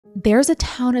There's a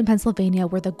town in Pennsylvania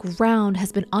where the ground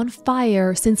has been on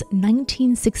fire since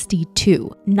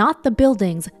 1962. Not the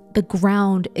buildings, the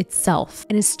ground itself.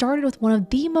 And it started with one of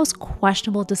the most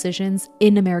questionable decisions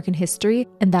in American history,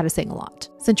 and that is saying a lot.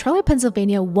 Centralia,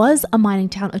 Pennsylvania was a mining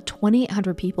town of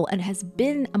 2,800 people and has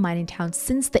been a mining town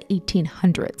since the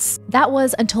 1800s. That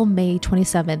was until May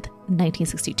 27th,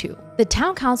 1962. The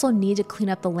town council needed to clean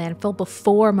up the landfill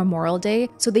before Memorial Day,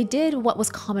 so they did what was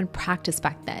common practice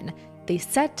back then. They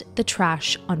set the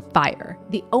trash on fire.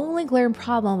 The only glaring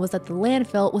problem was that the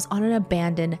landfill was on an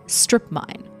abandoned strip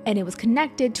mine, and it was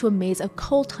connected to a maze of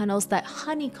coal tunnels that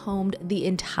honeycombed the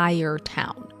entire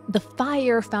town. The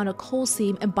fire found a coal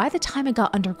seam, and by the time it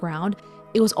got underground,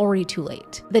 it was already too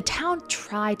late. The town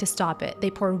tried to stop it. They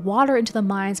poured water into the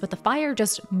mines, but the fire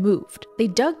just moved. They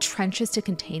dug trenches to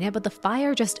contain it, but the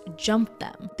fire just jumped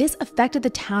them. This affected the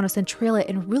town of Centralia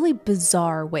in really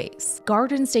bizarre ways.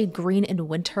 Gardens stayed green in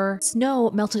winter. Snow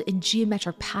melted in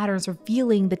geometric patterns,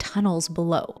 revealing the tunnels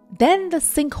below. Then the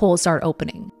sinkholes started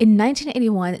opening. In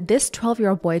 1981, this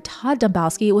 12-year-old boy, Todd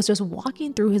Dombowski, was just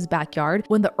walking through his backyard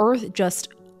when the earth just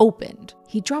opened.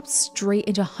 He dropped straight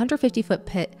into a 150-foot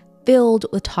pit filled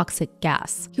with toxic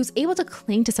gas. He was able to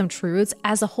cling to some tree roots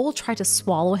as the hole tried to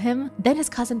swallow him. Then his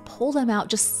cousin pulled him out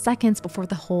just seconds before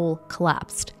the hole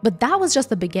collapsed. But that was just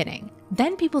the beginning.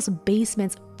 Then people's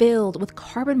basements filled with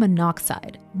carbon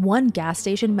monoxide. One gas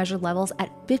station measured levels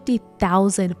at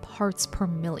 50,000 parts per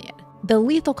million. The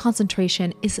lethal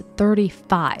concentration is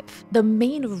 35. The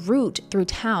main route through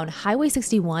town, Highway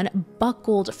 61,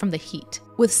 buckled from the heat,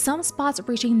 with some spots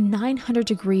reaching 900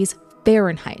 degrees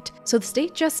Fahrenheit. So the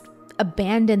state just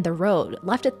abandoned the road,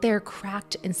 left it there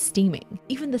cracked and steaming.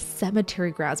 Even the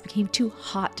cemetery grounds became too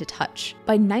hot to touch.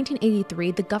 By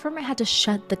 1983, the government had to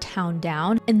shut the town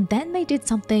down, and then they did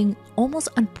something almost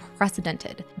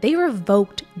unprecedented. They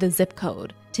revoked the zip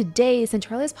code. Today,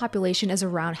 Centralia's population is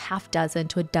around half dozen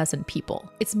to a dozen people.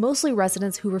 It's mostly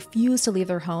residents who refuse to leave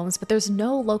their homes, but there's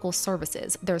no local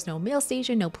services. There's no mail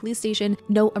station, no police station,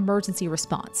 no emergency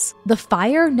response. The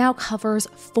fire now covers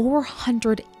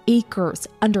 400 acres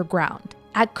underground.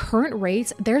 At current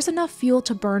rates, there's enough fuel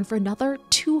to burn for another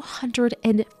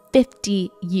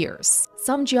 250 years.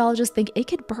 Some geologists think it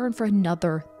could burn for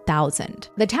another 1,000.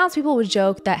 The townspeople would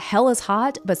joke that hell is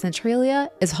hot, but Centralia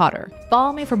is hotter.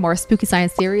 Follow me for more spooky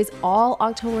science theories all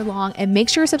October long, and make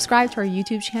sure to subscribe to our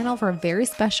YouTube channel for a very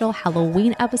special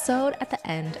Halloween episode at the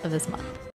end of this month.